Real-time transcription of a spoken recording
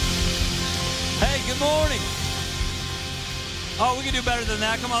morning. Oh, we can do better than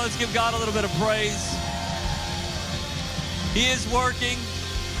that. Come on, let's give God a little bit of praise. He is working.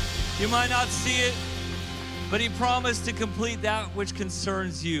 You might not see it, but he promised to complete that which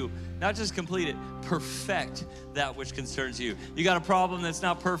concerns you. Not just complete it, perfect that which concerns you. You got a problem that's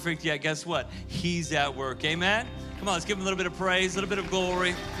not perfect yet. Guess what? He's at work. Amen? Come on, let's give him a little bit of praise, a little bit of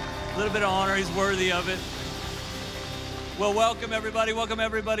glory, a little bit of honor. He's worthy of it. Well, welcome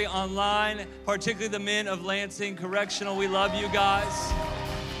everybody online, particularly the men of Lansing Correctional. We love you guys.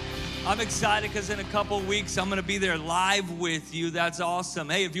 I'm excited because in a couple weeks, I'm gonna be there live with you. That's awesome.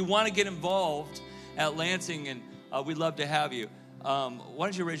 Hey, if you wanna get involved at Lansing, and we'd love to have you, why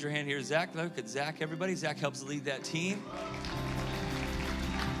don't you raise your hand here? Zach, look at Zach, everybody. Zach helps lead that team.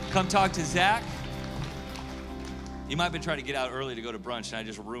 Come talk to Zach. You might have been trying to get out early to go to brunch, and I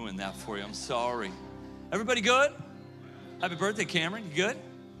just ruined that for you. I'm sorry. Everybody good? Happy birthday, Cameron. You good?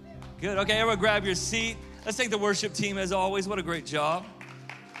 Good. Okay, everyone grab your seat. Let's thank the worship team as always. What a great job.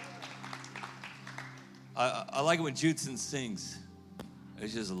 I like it when Judson sings.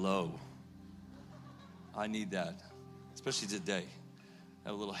 It's just low. I need that, especially today. I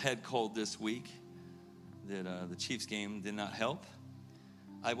had a little head cold this week that the Chiefs game did not help.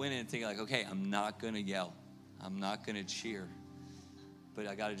 I went in thinking like, okay, I'm not going to yell. I'm not going to cheer. But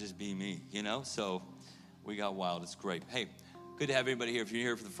I got to just be me, you know? So we got wild. It's great. Hey, good to have everybody here. If you're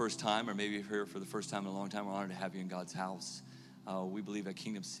here for the first time, or maybe you're here for the first time in a long time, we're honored to have you in God's house. We believe at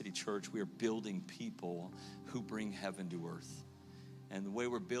Kingdom City Church, we are building people who bring heaven to earth. And the way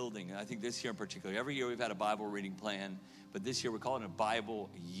we're building, and I think this year in particular, every year we've had a Bible reading plan, but this year we're calling it a Bible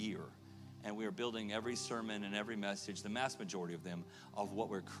year. And we are building every sermon and every message, the mass majority of them, of what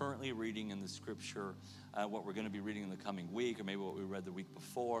we're currently reading in the scripture, what we're going to be reading in the coming week, or maybe what we read the week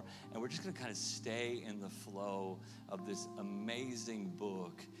before. And we're just going to kind of stay in the flow of this amazing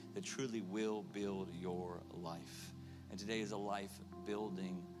book that truly will build your life. And today is a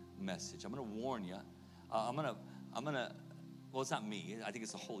life-building message. I'm going to warn you. Well, it's not me. I think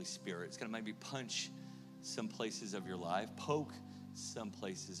it's the Holy Spirit. It's going to maybe punch some places of your life, poke some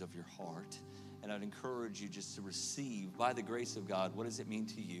places of your heart. And I'd encourage you just to receive, by the grace of God, what does it mean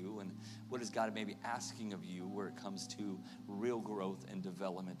to you, and what is God maybe asking of you where it comes to real growth and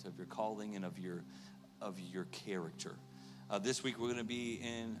development of your calling and of your character. This week we're going to be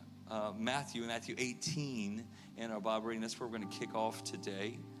in Matthew 18 in our Bible reading. That's where we're going to kick off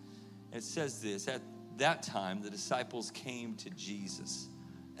today. It says this: at that time the disciples came to Jesus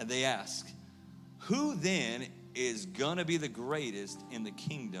and they asked, "Who then is going to be the greatest in the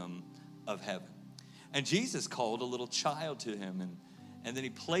kingdom of heaven?" And Jesus called a little child to him, and then he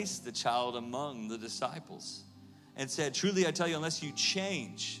placed the child among the disciples and said, "Truly I tell you, unless you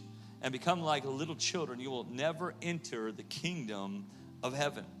change and become like little children, you will never enter the kingdom of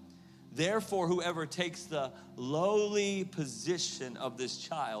heaven. Therefore, whoever takes the lowly position of this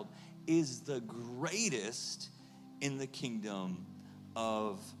child is the greatest in the kingdom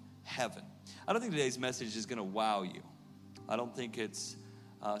of heaven." I don't think today's message is going to wow you. I don't think it's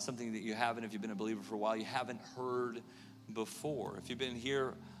something that you haven't, if you've been a believer for a while, you haven't heard before. If you've been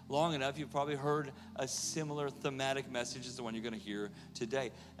here long enough, you've probably heard a similar thematic message as the one you're going to hear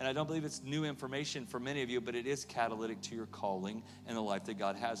today. And I don't believe it's new information for many of you, but it is catalytic to your calling and the life that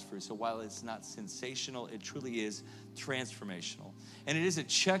God has for you. So while it's not sensational, it truly is transformational. And it is a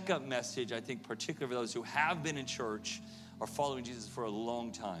checkup message, I think, particularly for those who have been in church or following Jesus for a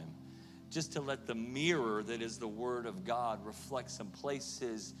long time, just to let the mirror that is the Word of God reflect some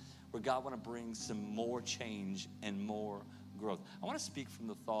places where God want to bring some more change and more growth. I want to speak from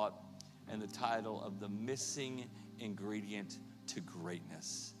the thought and the title of the missing ingredient to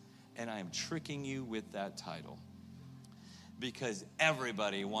greatness. And I am tricking you with that title because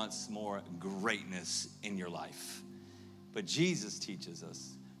everybody wants more greatness in your life. But Jesus teaches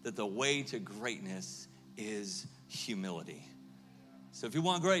us that the way to greatness is humility. So if you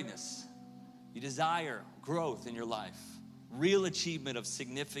want greatness, you desire growth in your life, real achievement of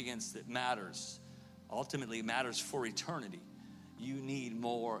significance that matters, ultimately matters for eternity, you need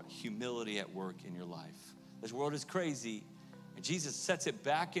more humility at work in your life. This world is crazy, and Jesus sets it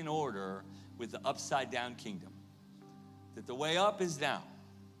back in order with the upside-down kingdom. That the way up is down.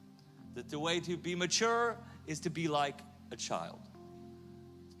 That the way to be mature is to be like a child.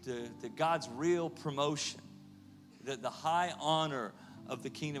 That God's real promotion, that the high honor of the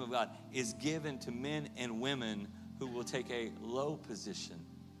kingdom of God is given to men and women who will take a low position,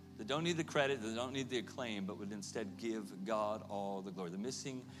 that don't need the credit, that don't need the acclaim, but would instead give God all the glory. The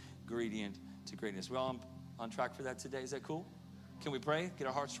missing ingredient to greatness. We're all on track for that today. Is that cool? Can we pray? Get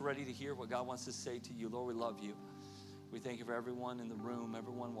our hearts ready to hear what God wants to say to you. Lord, we love you. We thank you for everyone in the room,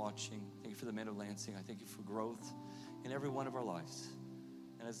 everyone watching. Thank you for the men of Lansing. I thank you for growth in every one of our lives.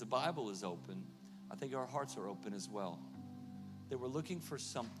 And as the Bible is open, I think our hearts are open as well. That we're looking for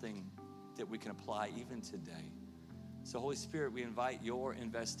something that we can apply even today. So Holy Spirit, we invite your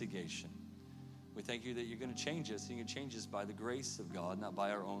investigation. We thank you that you're going to change us, and you're going to change us by the grace of God, not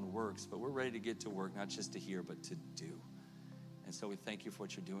by our own works. But we're ready to get to work, not just to hear, but to do. And so we thank you for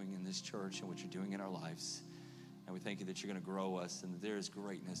what you're doing in this church and what you're doing in our lives. And we thank you that you're going to grow us and that there is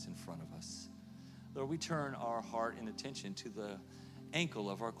greatness in front of us. Lord, we turn our heart and attention to the ankle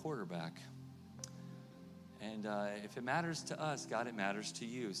of our quarterback. And if it matters to us, God, it matters to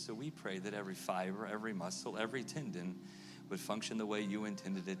you. So we pray that every fiber, every muscle, every tendon would function the way you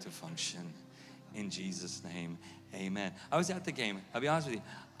intended it to function. In Jesus' name, amen. I was at the game. I'll be honest with you.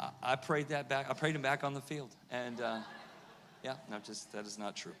 I prayed that back. I prayed him back on the field. And that is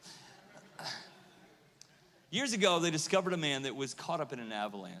not true. Years ago, they discovered a man that was caught up in an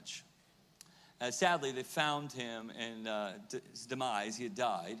avalanche. Sadly, they found him, and his demise, he had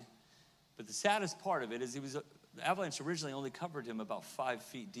died. But the saddest part of it is the avalanche originally only covered him about 5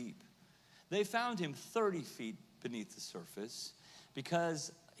 feet deep. They found him 30 feet beneath the surface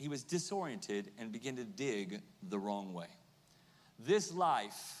because he was disoriented and began to dig the wrong way. This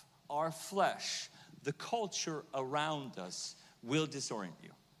life, our flesh, the culture around us will disorient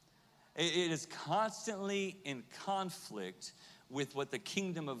you. It is constantly in conflict with what the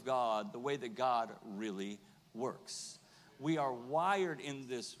kingdom of God, the way that God really works. We are wired in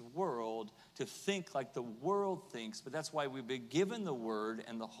this world to think like the world thinks, but that's why we've been given the Word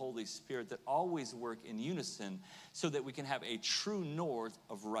and the Holy Spirit that always work in unison so that we can have a true north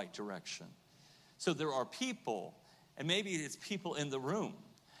of right direction. So there are people, and maybe it's people in the room,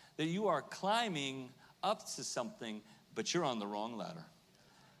 that you are climbing up to something, but you're on the wrong ladder.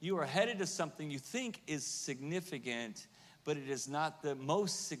 You are headed to something you think is significant, but it is not the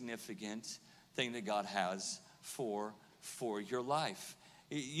most significant thing that God has for your life.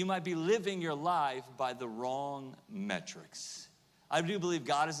 You might be living your life by the wrong metrics. I do believe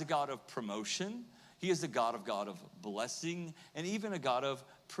God is a God of promotion. He is a God of blessing, and even a God of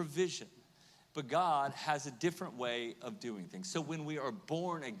provision. But God has a different way of doing things. So when we are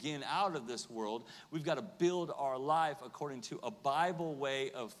born again out of this world, we've got to build our life according to a Bible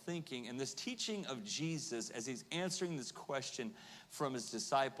way of thinking. And this teaching of Jesus, as he's answering this question from his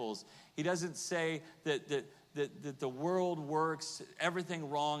disciples, he doesn't say that the world works, everything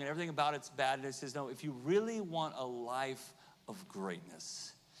wrong, and everything about it's bad. And he says, no, if you really want a life of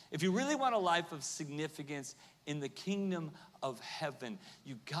greatness, if you really want a life of significance in the kingdom of heaven,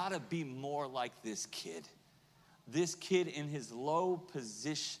 you gotta be more like this kid. This kid in his low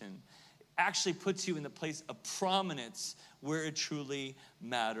position actually puts you in the place of prominence where it truly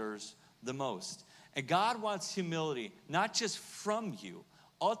matters the most. And God wants humility, not just from you.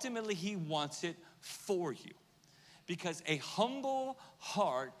 Ultimately, he wants it for you. Because a humble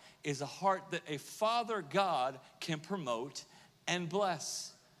heart is a heart that a Father God can promote and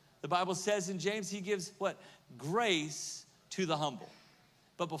bless. The Bible says in James, he gives what? Grace to the humble.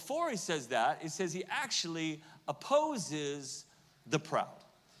 But before he says that, it says he actually opposes the proud.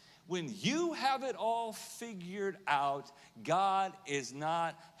 When you have it all figured out, God is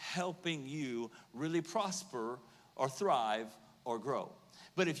not helping you really prosper or thrive or grow.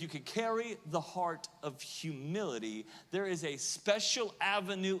 But if you could carry the heart of humility, there is a special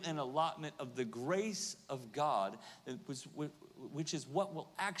avenue and allotment of the grace of God, which is what will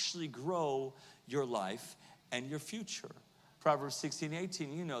actually grow your life and your future. Proverbs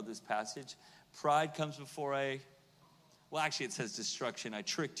 16:18, you know this passage. Pride comes before well, actually it says destruction. I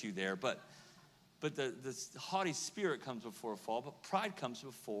tricked you there, but the haughty spirit comes before a fall, but pride comes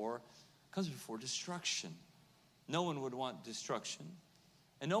before destruction. No one would want destruction.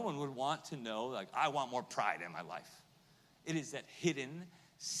 And no one would want to know, like, I want more pride in my life. It is that hidden,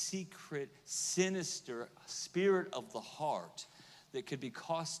 secret, sinister spirit of the heart that could be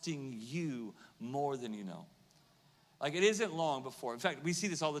costing you more than you know. Like, it isn't long before. In fact, we see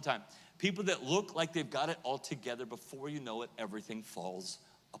this all the time. People that look like they've got it all together, before you know it, everything falls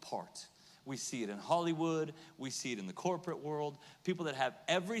apart. We see it in Hollywood. We see it in the corporate world. People that have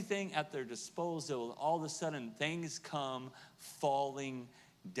everything at their disposal, all of a sudden things come falling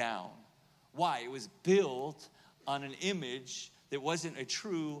down. Why? It was built on an image that wasn't a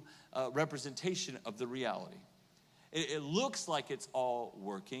true representation of the reality. It looks like it's all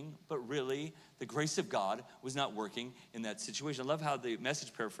working, but really, the grace of God was not working in that situation. I love how the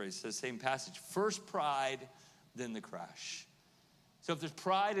Message paraphrase says, same passage, first pride, then the crash. So if there's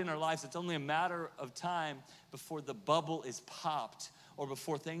pride in our lives, it's only a matter of time before the bubble is popped or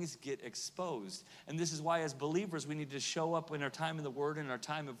before things get exposed. And this is why as believers, we need to show up in our time in the Word, in our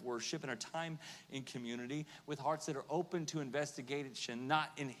time of worship, in our time in community with hearts that are open to investigation,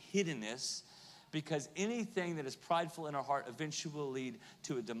 not in hiddenness, because anything that is prideful in our heart eventually will lead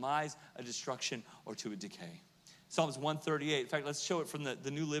to a demise, a destruction, or to a decay. Psalms 138, in fact, let's show it from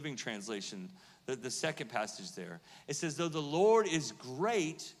the New Living Translation, the second passage there. It says, though the Lord is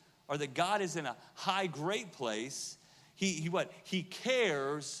great, or that God is in a high, great place, he what? He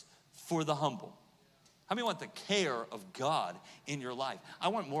cares for the humble. How many want the care of God in your life? I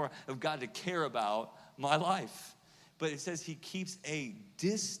want more of God to care about my life. But it says he keeps a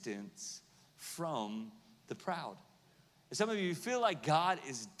distance from the proud. And some of you feel like God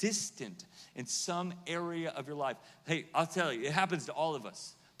is distant in some area of your life. Hey, I'll tell you, it happens to all of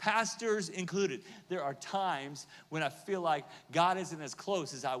us. Pastors included. There are times when I feel like God isn't as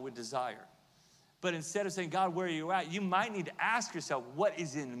close as I would desire. But instead of saying, God, where are you at? You might need to ask yourself, what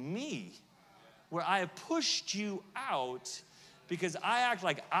is in me where I have pushed you out because I act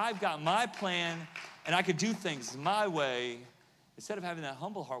like I've got my plan and I could do things my way, instead of having that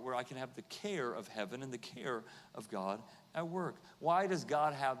humble heart where I can have the care of heaven and the care of God at work. Why does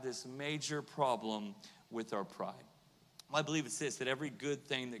God have this major problem with our pride? Well, I believe it's this, that every good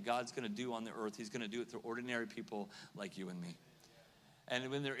thing that God's going to do on the earth, he's going to do it through ordinary people like you and me. And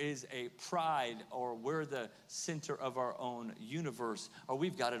when there is a pride, or we're the center of our own universe, or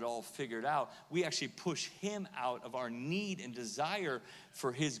we've got it all figured out, we actually push him out of our need and desire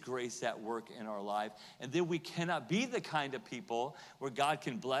for his grace at work in our life. And then we cannot be the kind of people where God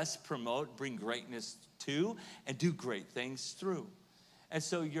can bless, promote, bring greatness to, and do great things through. And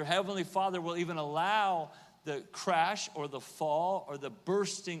so your Heavenly Father will even allow the crash or the fall or the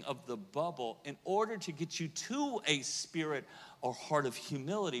bursting of the bubble in order to get you to a spirit or heart of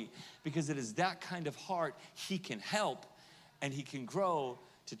humility, because it is that kind of heart he can help and he can grow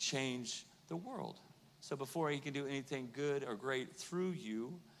to change the world. So before he can do anything good or great through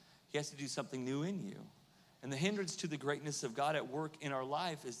you, he has to do something new in you. And the hindrance to the greatness of God at work in our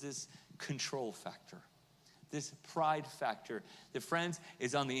life is this control factor, this pride factor that, friends,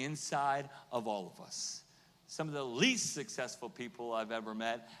 is on the inside of all of us. Some of the least successful people I've ever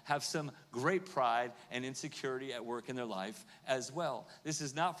met have some great pride and insecurity at work in their life as well. This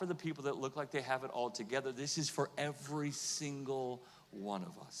is not for the people that look like they have it all together. This is for every single one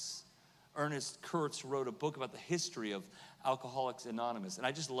of us. Ernest Kurtz wrote a book about the history of Alcoholics Anonymous, and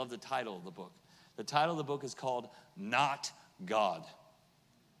I just love the title of the book. The title of the book is called Not God.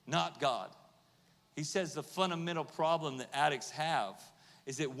 Not God. He says the fundamental problem that addicts have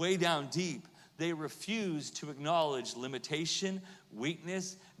is that way down deep, they refuse to acknowledge limitation,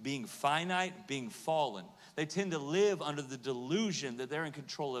 weakness, being finite, being fallen. They tend to live under the delusion that they're in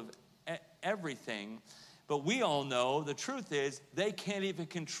control of everything. But we all know the truth is they can't even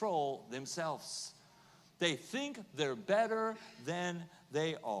control themselves. They think they're better than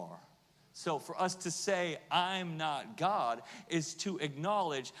they are. So for us to say, I'm not God, is to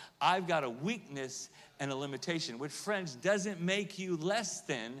acknowledge I've got a weakness and a limitation, which, friends, doesn't make you less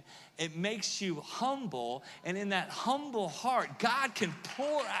than. It makes you humble. And in that humble heart, God can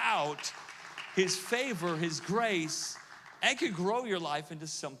pour out his favor, his grace, and can grow your life into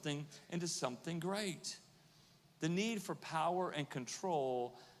something great. The need for power and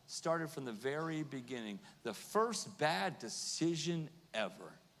control started from the very beginning. The first bad decision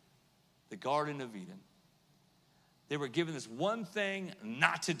ever, the Garden of Eden. They were given this one thing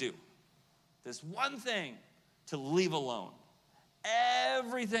not to do. This one thing to leave alone.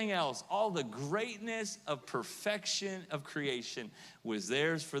 Everything else, all the greatness of perfection of creation was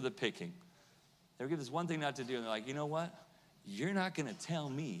theirs for the picking. They were given this one thing not to do, and they're like, you know what? You're not going to tell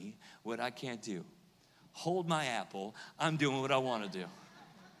me what I can't do. Hold my apple. I'm doing what I want to do.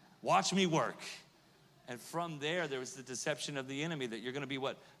 Watch me work. And from there was the deception of the enemy that you're going to be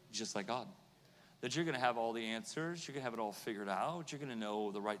what? Just like God. That you're going to have all the answers. You're going to have it all figured out. You're going to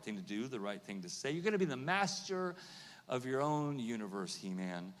know the right thing to do, the right thing to say. You're going to be the master of your own universe,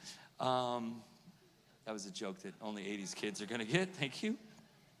 He-Man. That was a joke that only 80s kids are going to get. Thank you.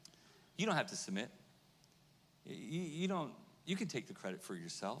 You don't have to submit. You can take the credit for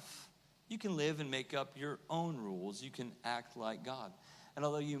yourself. You can live and make up your own rules. You can act like God. And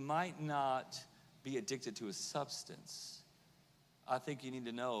although you might not be addicted to a substance, I think you need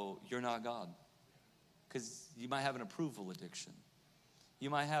to know you're not God. Because you might have an approval addiction. You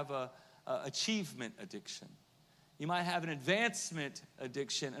might have a achievement addiction. You might have an advancement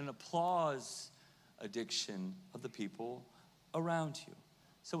addiction, an applause addiction of the people around you.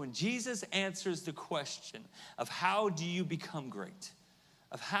 So when Jesus answers the question of how do you become great,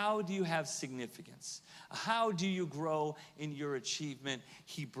 of how do you have significance? How do you grow in your achievement?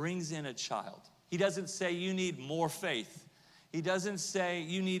 He brings in a child. He doesn't say you need more faith. He doesn't say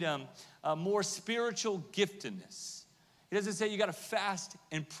you need a more spiritual giftedness. He doesn't say you got to fast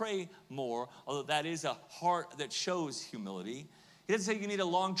and pray more, although that is a heart that shows humility. He doesn't say you need a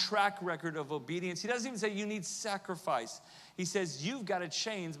long track record of obedience. He doesn't even say you need sacrifice. He says you've got to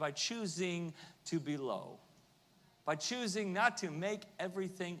change by choosing to be low. By choosing not to make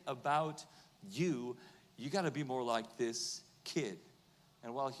everything about you, you got to be more like this kid.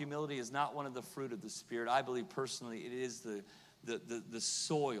 And while humility is not one of the fruit of the Spirit, I believe personally it is the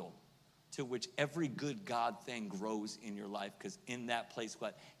soil to which every good God thing grows in your life, because in that place,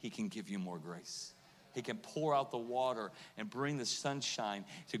 what? He can give you more grace. He can pour out the water and bring the sunshine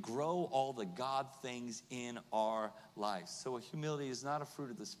to grow all the God things in our lives. So humility is not a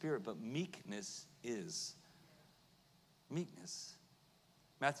fruit of the Spirit, but meekness is. Meekness.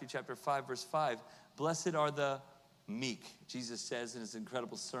 Matthew chapter 5, verse 5. Blessed are the meek, Jesus says in his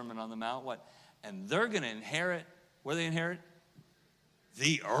incredible Sermon on the Mount. What? And they're going to inherit, where they inherit?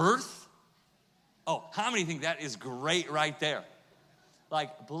 The earth? Oh, how many think that is great right there?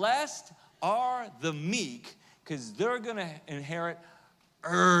 Like, blessed are the meek, because they're going to inherit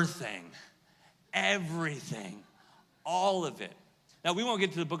earthing, everything, all of it. Now, we won't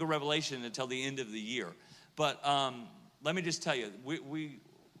get to the book of Revelation until the end of the year, but let me just tell you,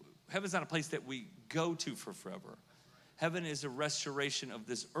 heaven's not a place that we go to for forever. Heaven is a restoration of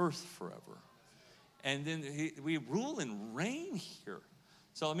this earth forever. And then we rule and reign here.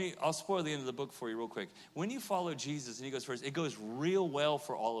 So I'll spoil the end of the book for you real quick. When you follow Jesus and he goes first, it goes real well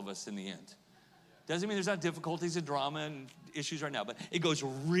for all of us in the end. Doesn't mean there's not difficulties and drama and issues right now, but it goes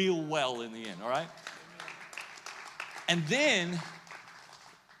real well in the end, all right? And then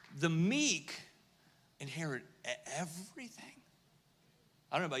the meek inherit everything.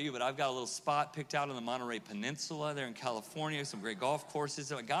 I don't know about you, but I've got a little spot picked out on the Monterey Peninsula there in California, some great golf courses.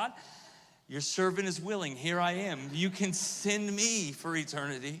 So God, your servant is willing. Here I am. You can send me for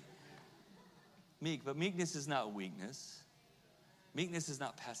eternity. Meek, but meekness is not weakness. Meekness is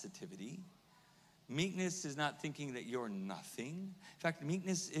not passivity. Meekness is not thinking that you're nothing. In fact,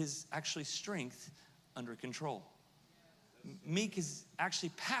 meekness is actually strength under control. Meek is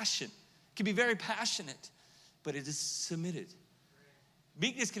actually passion. It can be very passionate, but it is submitted.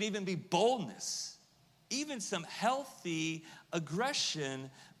 Meekness can even be boldness, even some healthy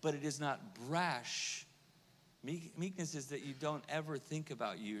aggression, but it is not brash. Meekness is that you don't ever think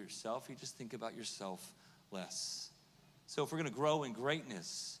about yourself. You just think about yourself less. So if we're going to grow in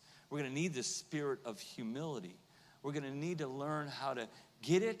greatness, we're going to need the spirit of humility. We're going to need to learn how to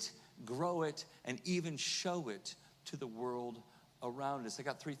get it, grow it, and even show it to the world around us. I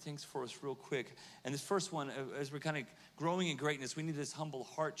got 3 things for us real quick. And this first one, as we're kind of growing in greatness, we need this humble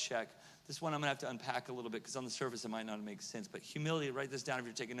heart check. This one I'm going to have to unpack a little bit because on the surface it might not make sense. But humility, write this down if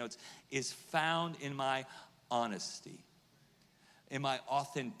you're taking notes, is found in my honesty, in my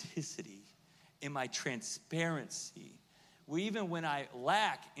authenticity, in my transparency. Even when I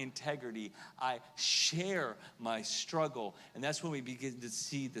lack integrity, I share my struggle. And that's when we begin to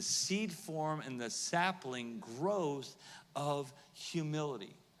see the seed form and the sapling growth of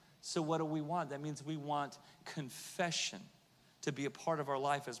humility. So what do we want? That means we want confession to be a part of our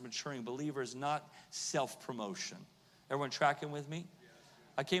life as maturing believers, not self-promotion. Everyone tracking with me?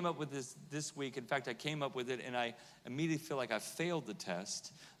 I came up with this week. In fact, I came up with it, and I immediately feel like I failed the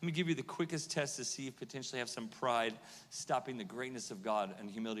test. Let me give you the quickest test to see if potentially have some pride stopping the greatness of God and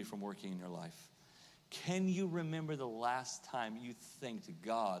humility from working in your life. Can you remember the last time you thanked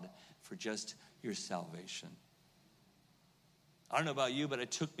God for just your salvation? I don't know about you, but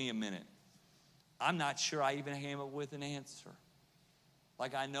it took me a minute. I'm not sure I even came up with an answer.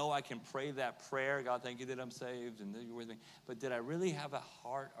 Like, I know I can pray that prayer, God, thank you that I'm saved and that you're with me. But did I really have a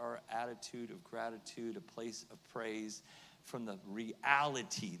heart or attitude of gratitude, a place of praise from the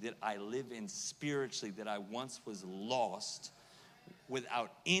reality that I live in spiritually, that I once was lost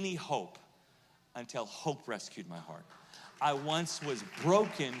without any hope until hope rescued my heart? I once was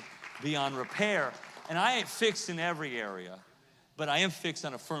broken beyond repair, and I ain't fixed in every area, but I am fixed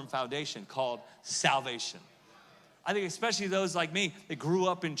on a firm foundation called salvation. I think especially those like me that grew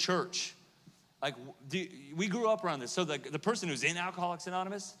up in church. Like, we grew up around this. So the person who's in Alcoholics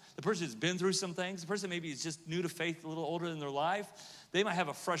Anonymous, the person who's been through some things, the person maybe is just new to faith, a little older in their life, they might have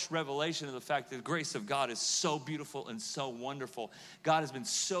a fresh revelation of the fact that the grace of God is so beautiful and so wonderful. God has been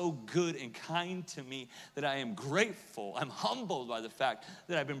so good and kind to me that I am grateful. I'm humbled by the fact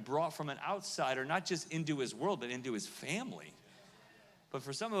that I've been brought from an outsider, not just into his world, but into his family. But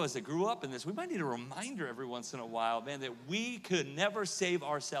for some of us that grew up in this, we might need a reminder every once in a while, man, that we could never save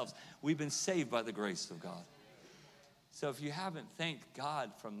ourselves. We've been saved by the grace of God. So if you haven't thanked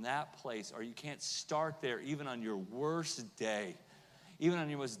God from that place, or you can't start there even on your worst day, even on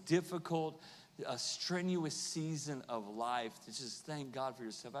your most difficult, strenuous season of life, to just thank God for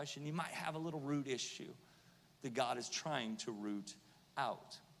your salvation, you might have a little root issue that God is trying to root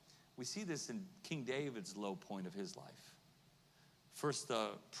out. We see this in King David's low point of his life. First the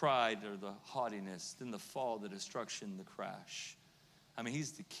pride or the haughtiness, then the fall, the destruction, the crash. I mean,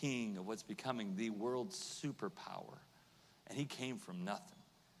 he's the king of what's becoming the world's superpower. And he came from nothing.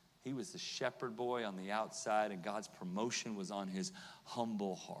 He was the shepherd boy on the outside, and God's promotion was on his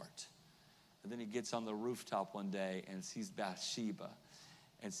humble heart. And then he gets on the rooftop one day and sees Bathsheba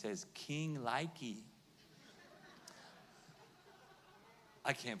and says, "King likey."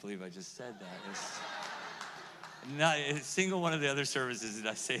 I can't believe I just said that. It's not a single one of the other services did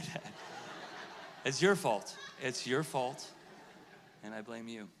I say that. It's your fault. It's your fault. And I blame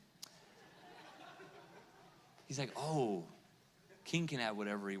you. He's like, oh, king can have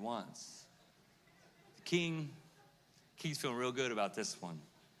whatever he wants. The king's feeling real good about this one.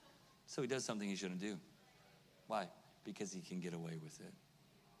 So he does something he shouldn't do. Why? Because he can get away with it.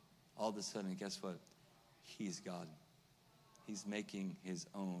 All of a sudden, guess what? He's God. He's making his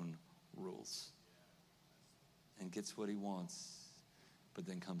own rules. And gets what he wants. But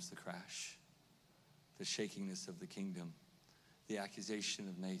then comes the crash. The shakiness of the kingdom. The accusation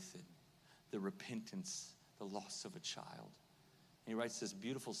of Nathan. The repentance. The loss of a child. And he writes this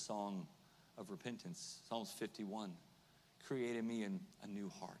beautiful song of repentance. Psalms 51. Create in me a new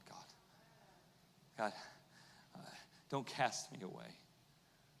heart, God. God, don't cast me away.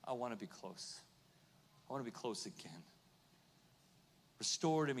 I want to be close. I want to be close again.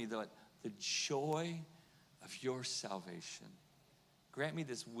 Restore to me the joy of your salvation. Grant me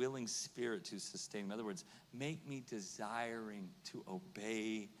this willing spirit to sustain. In other words, make me desiring to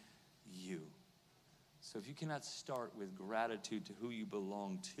obey you. So if you cannot start with gratitude to who you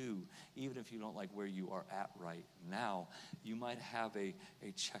belong to, even if you don't like where you are at right now, you might have a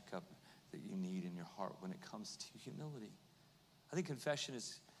checkup that you need in your heart when it comes to humility. I think confession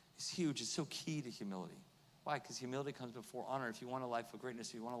is huge. It's so key to humility. Why? Because humility comes before honor. If you want a life of greatness,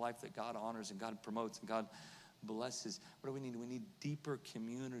 if you want a life that God honors and God promotes and God blesses, what do we need? We need deeper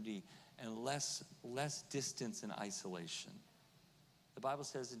community and less distance and isolation. The Bible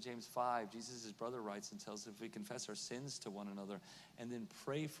says in James 5, Jesus' brother writes and tells us if we confess our sins to one another and then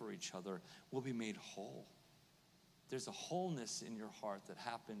pray for each other, we'll be made whole. There's a wholeness in your heart that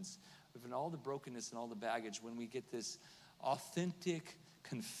happens with all the brokenness and all the baggage when we get this authentic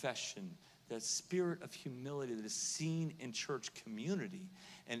confession, that spirit of humility that is seen in church community.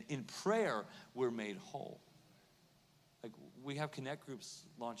 And in prayer, we're made whole. Like, we have connect groups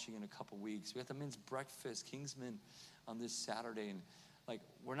launching in a couple weeks. We have the men's breakfast, Kingsman, on this Saturday. And like,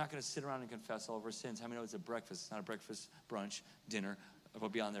 we're not going to sit around and confess all of our sins. How many know it's a breakfast? It's not a breakfast, brunch, dinner. We'll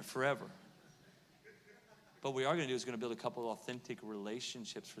be on there forever. But what we are going to do is going to build a couple of authentic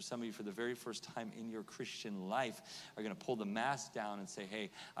relationships. For some of you, for the very first time in your Christian life, are going to pull the mask down and say,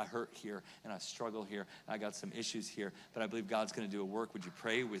 hey, I hurt here, and I struggle here, and I got some issues here, but I believe God's going to do a work. Would you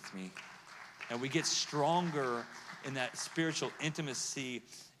pray with me? And we get stronger in that spiritual intimacy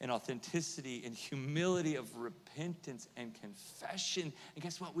and authenticity and humility of repentance and confession. And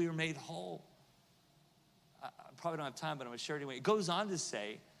guess what? We were made whole. I probably don't have time, but I'm going to share it anyway. It goes on to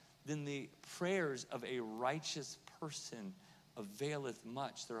say, then the prayers of a righteous person availeth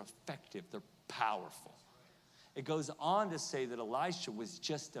much. They're effective. They're powerful. It goes on to say that Elisha was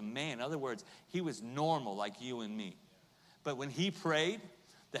just a man. In other words, he was normal like you and me. But when he prayed,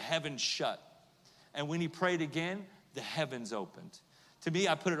 the heavens shut. And when he prayed again, the heavens opened. To me,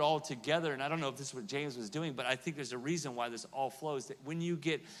 I put it all together, and I don't know if this is what James was doing, but I think there's a reason why this all flows, that when you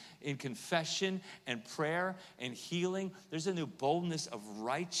get in confession and prayer and healing, there's a new boldness of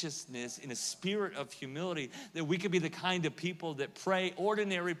righteousness in a spirit of humility, that we could be the kind of people that pray,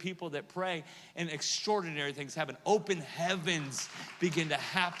 ordinary people that pray, and extraordinary things happen. Open heavens begin to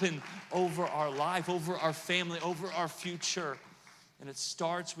happen over our life, over our family, over our future. And it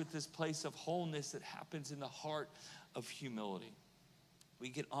starts with this place of wholeness that happens in the heart of humility. We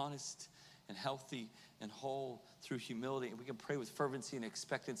get honest and healthy and whole through humility, and we can pray with fervency and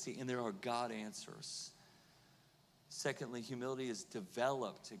expectancy, and there are God answers. Secondly, humility is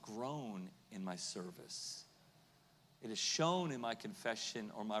developed, grown in my service. It is shown in my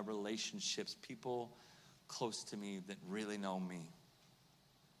confession or my relationships, people close to me that really know me.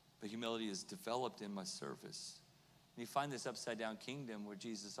 But humility is developed in my service. And you find this upside down kingdom where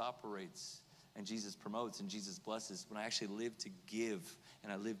Jesus operates and Jesus promotes and Jesus blesses. When I actually live to give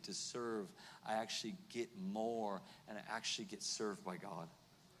and I live to serve, I actually get more, and I actually get served by God.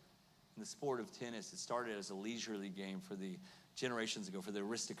 In the sport of tennis, it started as a leisurely game for the generations ago, for the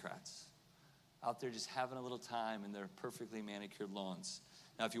aristocrats, out there just having a little time in their perfectly manicured lawns.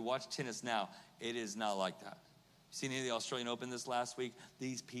 Now, if you watch tennis now, it is not like that. You seen any of the Australian Open this last week?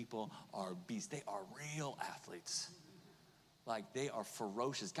 These people are beasts. They are real athletes. Like, they are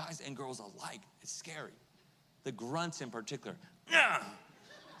ferocious, guys and girls alike. It's scary. The grunts in particular. It's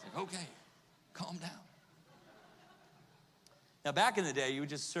like, okay, calm down. Now, back in the day, you would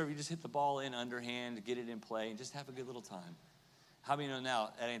just serve. You just hit the ball in underhand, get it in play, and just have a good little time. How many know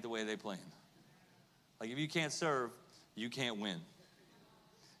now that ain't the way they playing? Like, if you can't serve, you can't win.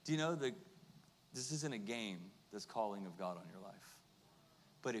 Do you know that this isn't a game, this calling of God on your life?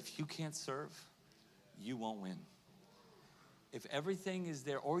 But if you can't serve, you won't win. If everything is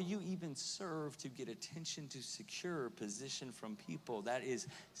there, or you even serve to get attention, to secure position from people, that is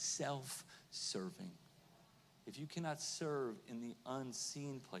self-serving. If you cannot serve in the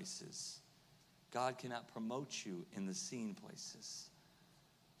unseen places, God cannot promote you in the seen places.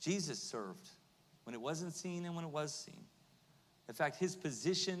 Jesus served when it wasn't seen and when it was seen. In fact, his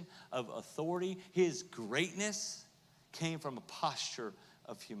position of authority, his greatness, came from a posture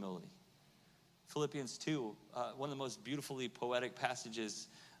of humility. Philippians 2, one of the most beautifully poetic passages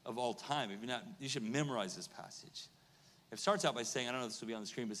of all time. If you're not, you should memorize this passage. It starts out by saying, I don't know if this will be on the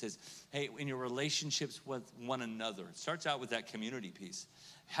screen, but it says, hey, in your relationships with one another, it starts out with that community piece.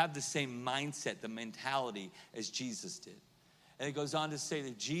 Have the same mindset, the mentality as Jesus did. And it goes on to say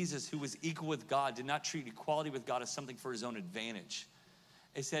that Jesus, who was equal with God, did not treat equality with God as something for his own advantage.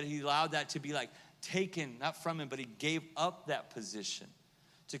 It said he allowed that to be like taken, not from him, but he gave up that position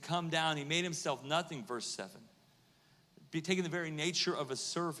to come down. He made himself nothing, verse 7. Be taking the very nature of a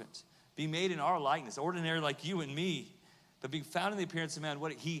servant. Be made in our likeness, ordinary like you and me. But being found in the appearance of man,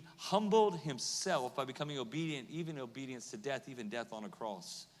 he humbled himself by becoming obedient, even obedience to death, even death on a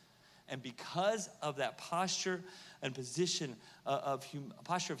cross. And because of that posture and position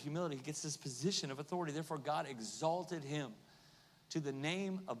posture of humility, he gets this position of authority. Therefore, God exalted him to the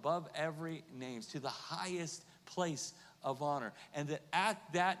name above every name, to the highest place of honor. And that at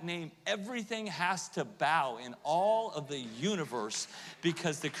that name, everything has to bow in all of the universe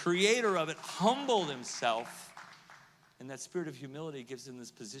because the creator of it humbled himself. And that spirit of humility gives him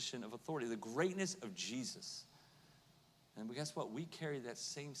this position of authority, the greatness of Jesus. And guess what? We carry that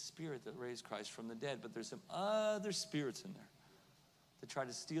same spirit that raised Christ from the dead, but there's some other spirits in there that try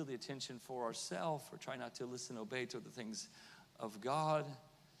to steal the attention for ourselves or try not to listen, obey to the things of God.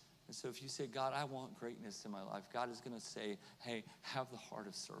 And so if you say, God, I want greatness in my life, God is going to say, hey, have the heart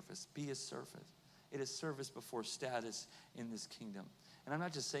of service. Be a servant. It is service before status in this kingdom. And I'm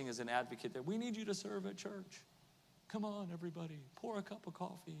not just saying as an advocate that we need you to serve at church. Come on, everybody. Pour a cup of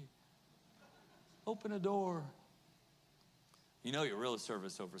coffee. Open a door. You know you're real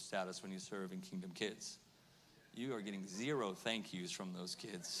service over status when you serve in Kingdom Kids. You are getting 0 thank yous from those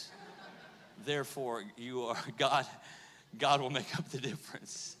kids. Therefore, you are God will make up the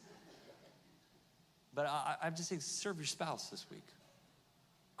difference. But I'm just saying, serve your spouse this week.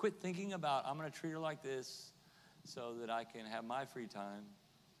 Quit thinking about, I'm going to treat her like this so that I can have my free time.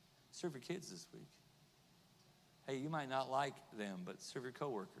 Serve your kids this week. Hey, you might not like them, but serve your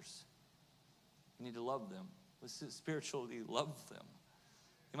coworkers. You need to love them. Spiritually love them.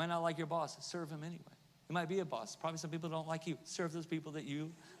 You might not like your boss. Serve him anyway. You might be a boss. Probably some people don't like you. Serve those people that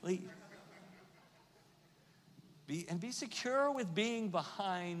you lead. Be secure with being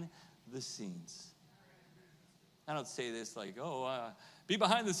behind the scenes. I don't say this like, be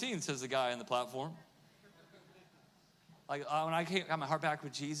behind the scenes, says the guy on the platform. Like when I got my heart back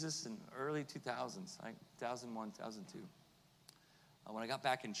with Jesus in early 2000s, like 2001, 2002. When I got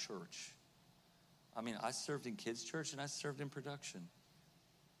back in church, I served in kids' church and I served in production.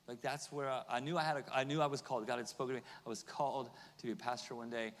 Like that's where I knew I was called. God had spoken to me. I was called to be a pastor one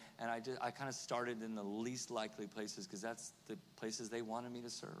day, and I kind of started in the least likely places because that's the places they wanted me to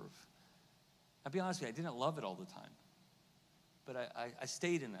serve. I'll be honest with you, I didn't love it all the time, but I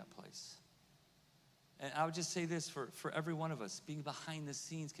stayed in that place. And I would just say this for every one of us, being behind the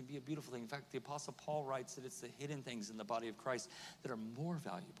scenes can be a beautiful thing. In fact, the Apostle Paul writes that it's the hidden things in the body of Christ that are more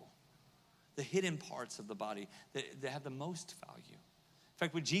valuable. The hidden parts of the body that have the most value. In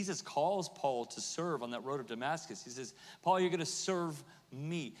fact, when Jesus calls Paul to serve on that road of Damascus, he says, Paul, you're going to serve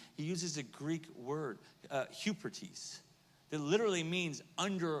me. He uses a Greek word, hupertes, that literally means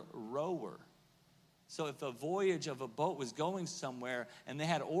under rower. So if a voyage of a boat was going somewhere and they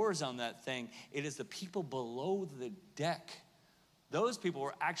had oars on that thing, it is the people below the deck Those people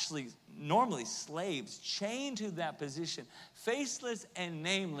were actually normally slaves, chained to that position, faceless and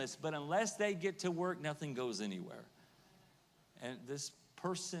nameless, but unless they get to work, nothing goes anywhere. And this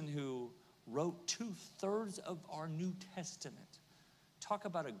person who wrote 2/3 of our New Testament, talk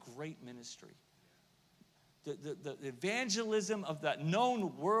about a great ministry. The evangelism of that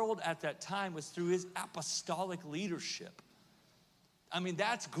known world at that time was through his apostolic leadership. I mean,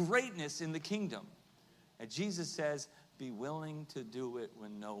 that's greatness in the kingdom. And Jesus says, be willing to do it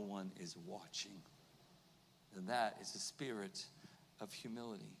when no one is watching. And that is a spirit of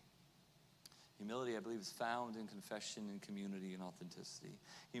humility. Humility, I believe, is found in confession and community and authenticity.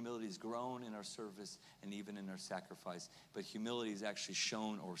 Humility is grown in our service and even in our sacrifice. But humility is actually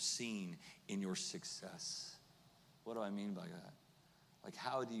shown or seen in your success. What do I mean by that? Like,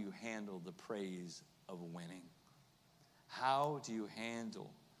 how do you handle the praise of winning? How do you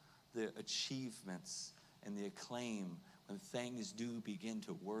handle the achievements and the acclaim when things do begin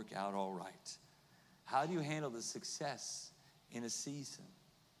to work out all right? How do you handle the success in a season?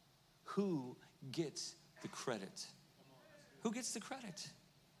 Who gets the credit? Who gets the credit?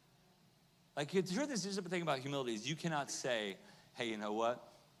 Like, here's the thing about humility is you cannot say, hey, you know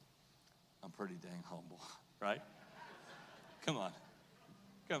what? I'm pretty dang humble, right? Come on.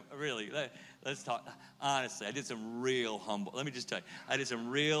 Really, let's talk. Honestly, I did some real humble, let me just tell you, I did some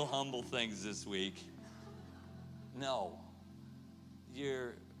real humble things this week. No.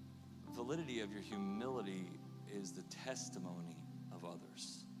 Your validity of your humility is the testimony of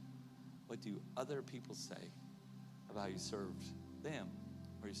others. What do other people say about how you served them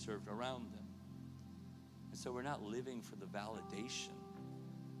or you served around them? And so we're not living for the validation,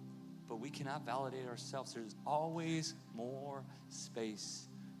 but we cannot validate ourselves. There's always more space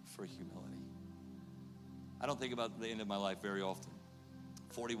for humility. I don't think about the end of my life very often.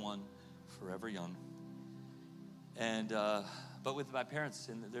 41, forever young. And but with my parents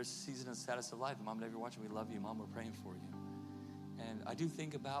in their season and status of life, Mom and Dad, if you're watching, we love you. Mom, we're praying for you. And I do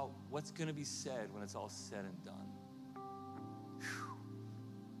think about what's going to be said when it's all said and done. Whew.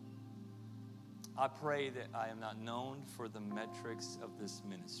 I pray that I am not known for the metrics of this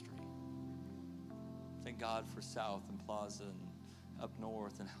ministry. Thank God for South and Plaza and up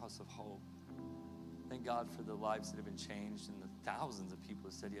north and House of Hope. Thank God for the lives that have been changed and the thousands of people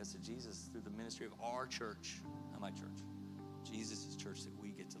who said yes to Jesus through the ministry of our church, not my church, Jesus' church that we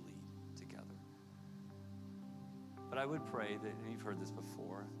get to lead together. But I would pray that, and you've heard this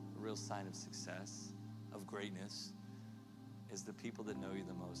before, a real sign of success, of greatness, is the people that know you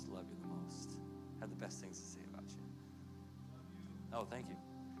the most, love you the most, have the best things to say about you. Oh, thank you.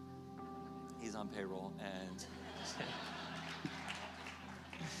 He's on payroll, and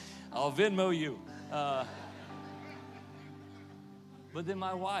I'll Venmo you. But then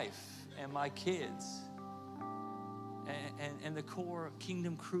my wife and my kids and the core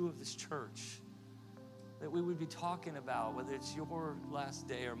kingdom crew of this church that we would be talking about, whether it's your last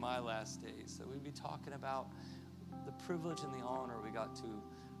day or my last days, that we'd be talking about the privilege and the honor we got to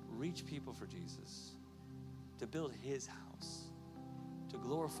reach people for Jesus, to build his house, to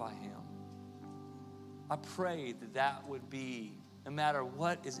glorify him. I pray that that would be, no matter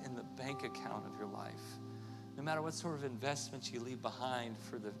what is in the bank account of your life, no matter what sort of investments you leave behind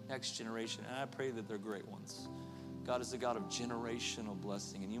for the next generation, and I pray that they're great ones. God is a God of generational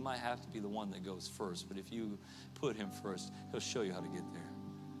blessing, and you might have to be the one that goes first, but if you put him first, he'll show you how to get there.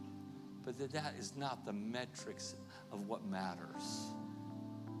 But that is not the metrics of what matters.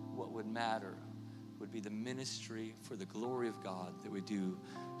 What would matter would be the ministry for the glory of God that we do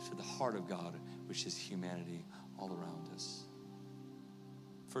for the heart of God, which is humanity all around us.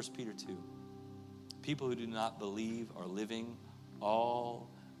 1 Peter 2. People who do not believe are living all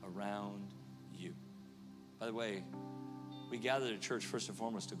around you. By the way, we gather to church first and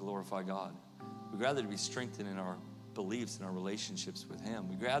foremost to glorify God. We gather to be strengthened in our beliefs and our relationships with him.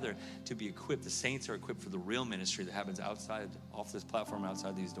 We gather to be equipped. The saints are equipped for the real ministry that happens outside, off this platform,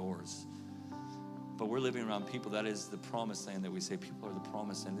 outside these doors. But we're living around people. That is the promised land that we say people are the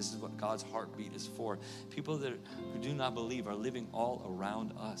promised land. This is what God's heartbeat is for. People who do not believe are living all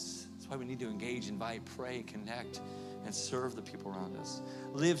around us. That's why we need to engage, invite, pray, connect, and serve the people around us.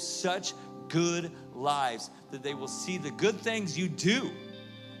 Live such good lives that they will see the good things you do,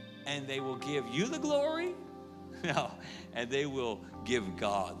 and they will give you the glory. No, and they will give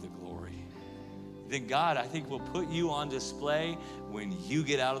God the glory. Then God, I think, will put you on display when you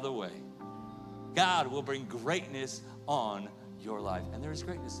get out of the way. God will bring greatness on your life. And there is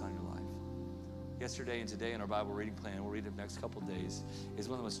greatness on your life. Yesterday and today in our Bible reading plan, we'll read it the next couple of days, is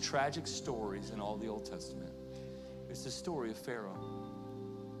one of the most tragic stories in all the Old Testament. It's the story of Pharaoh.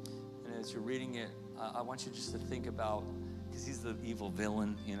 And as you're reading it, I want you just to think about because he's the evil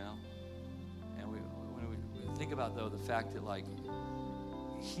villain, you know. And when we think about, though, the fact that, like,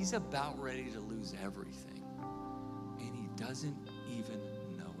 he's about ready to lose everything, and he doesn't even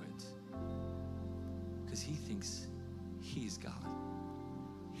know it, because he thinks he's God.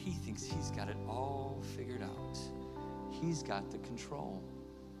 He thinks he's got it all figured out. He's got the control.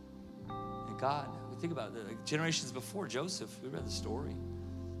 And God, we think about the generations before Joseph, we read the story.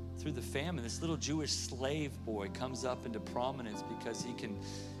 Through the famine, this little Jewish slave boy comes up into prominence because he can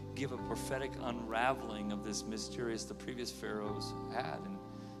give a prophetic unraveling of this mysterious the previous pharaohs had, and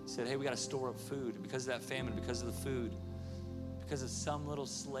said, hey, we got to store up food. And because of that famine, because of the food, because of some little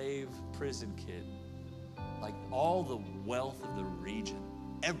slave prison kid, like all the wealth of the region,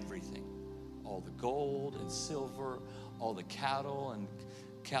 everything, all the gold and silver, all the cattle and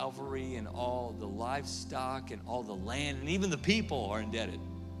cavalry and all the livestock and all the land, and even the people are indebted.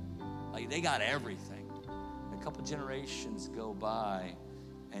 Like, they got everything. A couple generations go by,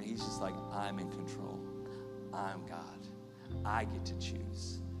 and he's just like, I'm in control. I'm God. I get to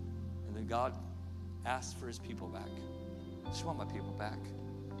choose. And then God asks for his people back. I just want my people back.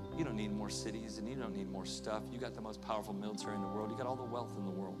 You don't need more cities, and you don't need more stuff. You got the most powerful military in the world. You got all the wealth in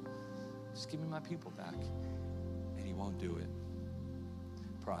the world. Just give me my people back. And he won't do it.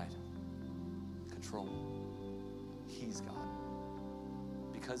 Pride. Control. He's God.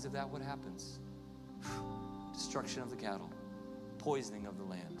 Because of that, what happens? Destruction of the cattle. Poisoning of the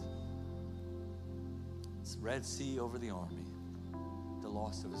land. It's Red Sea over the army. The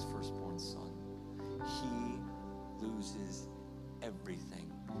loss of his firstborn son. He loses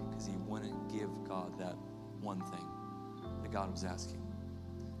everything because he wouldn't give God that one thing that God was asking.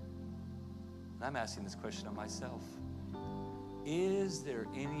 And I'm asking this question of myself. Is there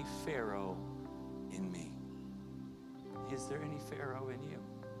any Pharaoh in me? Is there any Pharaoh in you?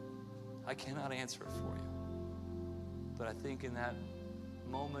 I cannot answer it for you. But I think in that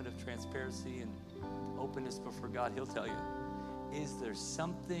moment of transparency and openness before God, he'll tell you, is there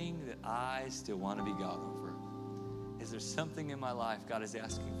something that I still want to be God over? Is there something in my life God is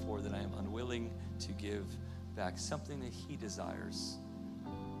asking for that I am unwilling to give back? Something that he desires?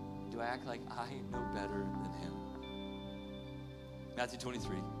 Do I act like I know better than him? Matthew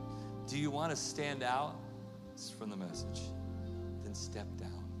 23. Do you want to stand out? It's from the message. Then step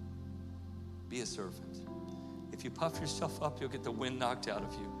down. Be a servant. If you puff yourself up, you'll get the wind knocked out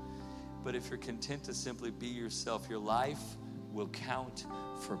of you. But if you're content to simply be yourself, your life will count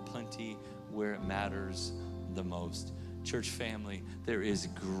for plenty where it matters the most. Church family, there is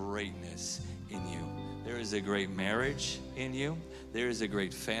greatness in you. There is a great marriage in you. There is a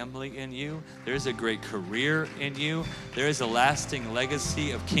great family in you. There is a great career in you. There is a lasting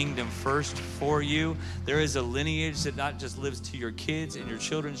legacy of kingdom first for you. There is a lineage that not just lives to your kids and your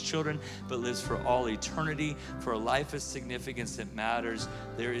children's children, but lives for all eternity, for a life of significance that matters.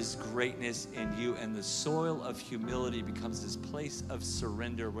 There is greatness in you, and the soil of humility becomes this place of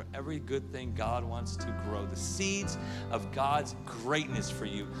surrender where every good thing God wants to grow, the seeds of God's greatness for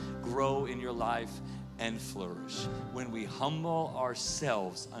you, grow in your life and flourish when we humble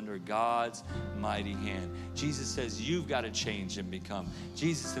ourselves under God's mighty hand. Jesus says you've got to change and become.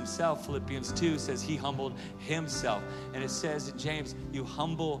 Jesus himself, Philippians 2, says he humbled himself. And it says in James, you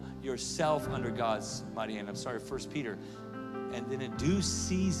humble yourself under God's mighty hand. 1 Peter. And then in due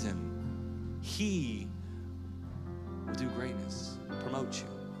season, he will do greatness, promote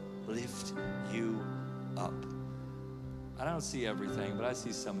you, lift you up. I don't see everything, but I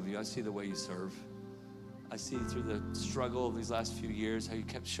see some of you. I see the way you serve. I see through the struggle of these last few years how you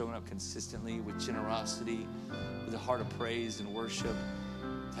kept showing up consistently with generosity, with a heart of praise and worship.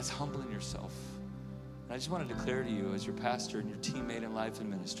 That's humbling yourself. And I just want to declare to you as your pastor and your teammate in life and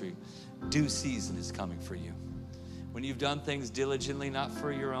ministry, due season is coming for you. When you've done things diligently, not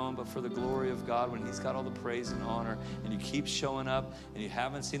for your own, but for the glory of God, when he's got all the praise and honor, and you keep showing up and you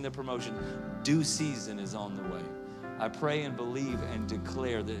haven't seen the promotion, due season is on the way. I pray and believe and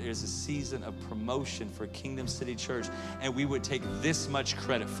declare that there's a season of promotion for Kingdom City Church, and we would take this much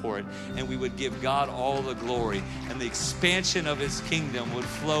credit for it, and we would give God all the glory, and the expansion of his kingdom would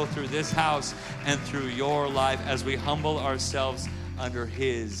flow through this house and through your life as we humble ourselves under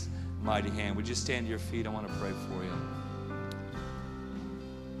his mighty hand. Would you stand to your feet? I want to pray for you.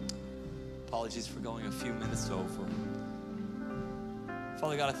 Apologies for going a few minutes over.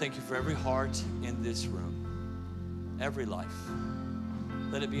 Father God, I thank you for every heart in this room. Every life.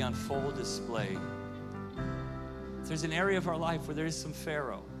 Let it be on full display. If there's an area of our life where there is some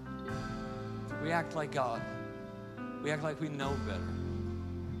Pharaoh, we act like God. We act like we know better.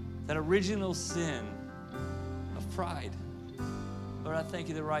 That original sin of pride. Lord, I thank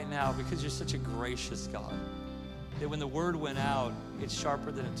you that right now, because you're such a gracious God, that when the word went out, it's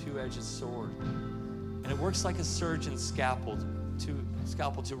sharper than a two-edged sword. And it works like a surgeon's scalpel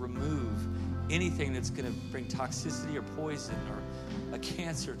to remove anything that's going to bring toxicity or poison or a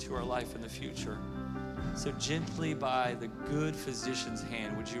cancer to our life in the future. So gently, by the good physician's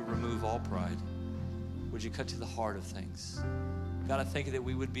hand, would you remove all pride? Would you cut to the heart of things? God, I thank you that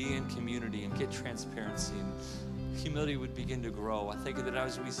we would be in community and get transparency, and humility would begin to grow. I thank you that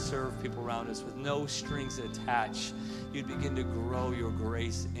as we serve people around us with no strings attached, you'd begin to grow your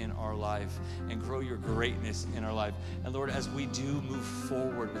grace in our life and grow your greatness in our life. And Lord, as we do move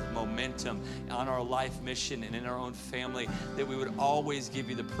forward with momentum on our life mission and in our own family, that we would always give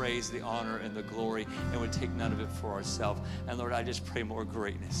you the praise, the honor, and the glory, and would take none of it for ourselves. And Lord, I just pray more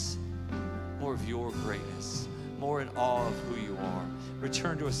greatness, more of your greatness, more in awe of who you are.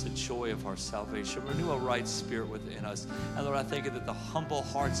 Return to us the joy of our salvation. Renew a right spirit within us. And Lord, I thank you that the humble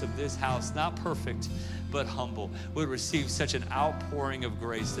hearts of this house, not perfect, but humble, would receive such an outpouring of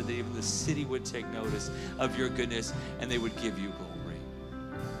grace that even the city would take notice of your goodness and they would give you glory.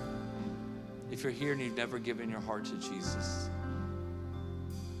 If you're here and you've never given your heart to Jesus,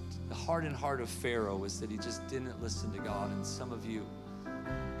 the hardened heart of Pharaoh was that he just didn't listen to God. And some of you,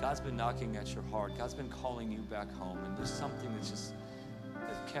 God's been knocking at your heart. God's been calling you back home. And there's something that's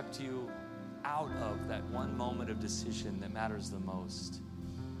kept you out of that one moment of decision that matters the most.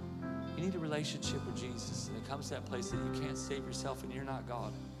 You need a relationship with Jesus. And it comes to that place that you can't save yourself and you're not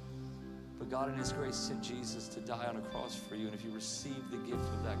God. But God in his grace sent Jesus to die on a cross for you. And if you receive the gift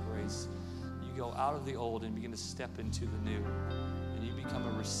of that grace, you go out of the old and begin to step into the new. And you become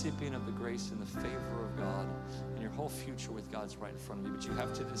a recipient of the grace and the favor of God. And your whole future with God's right in front of you. But you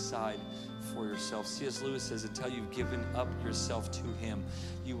have to decide for yourself. C.S. Lewis says, until you've given up yourself to him,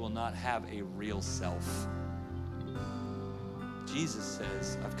 you will not have a real self. Jesus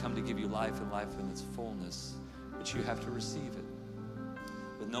says, I've come to give you life and life in its fullness. But you have to receive it.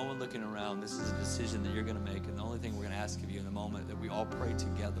 With no one looking around, this is a decision that you're going to make. And the only thing we're going to ask of you in the moment that we all pray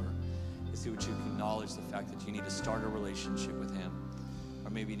together is that you acknowledge the fact that you need to start a relationship with him. Or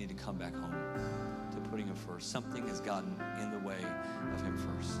maybe you need to come back home to putting him first. Something has gotten in the way of him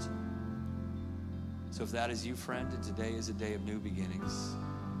first. So if that is you, friend, and today is a day of new beginnings.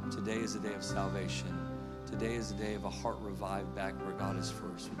 Today is a day of salvation. Today is a day of a heart revived back where God is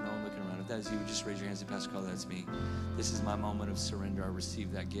first, with no one looking around. If that is you, just raise your hands and say, Pastor Carl, that's me. This is my moment of surrender. I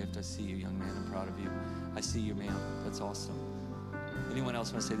received that gift. I see you, young man. I'm proud of you. I see you, ma'am. That's awesome. Anyone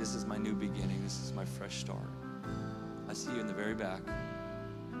else want to say, this is my new beginning. This is my fresh start. I see you in the very back.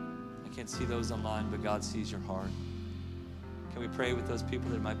 I can't see those online, but God sees your heart. Can we pray with those people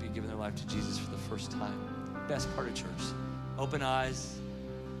that might be giving their life to Jesus for the first time? Best part of church. Open eyes,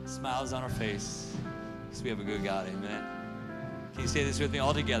 smiles on our face, because we have a good God, amen. Can you say this with me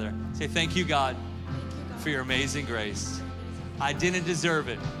all together? Say, thank you, God, for your amazing grace. I didn't deserve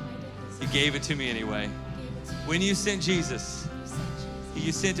it. You gave it to me anyway. When you sent Jesus,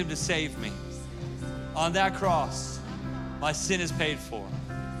 you sent him to save me. On that cross, my sin is paid for.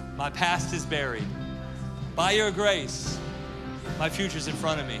 My past is buried. By your grace, my future's in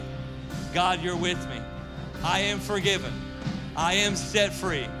front of me. God, you're with me. I am forgiven. I am set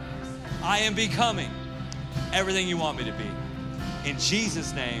free. I am becoming everything you want me to be. In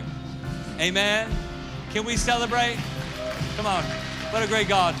Jesus' name, amen. Can we celebrate? Come on. What a great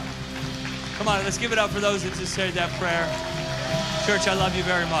God. Come on, let's give it up for those that just said that prayer. Church, I love you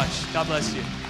very much. God bless you.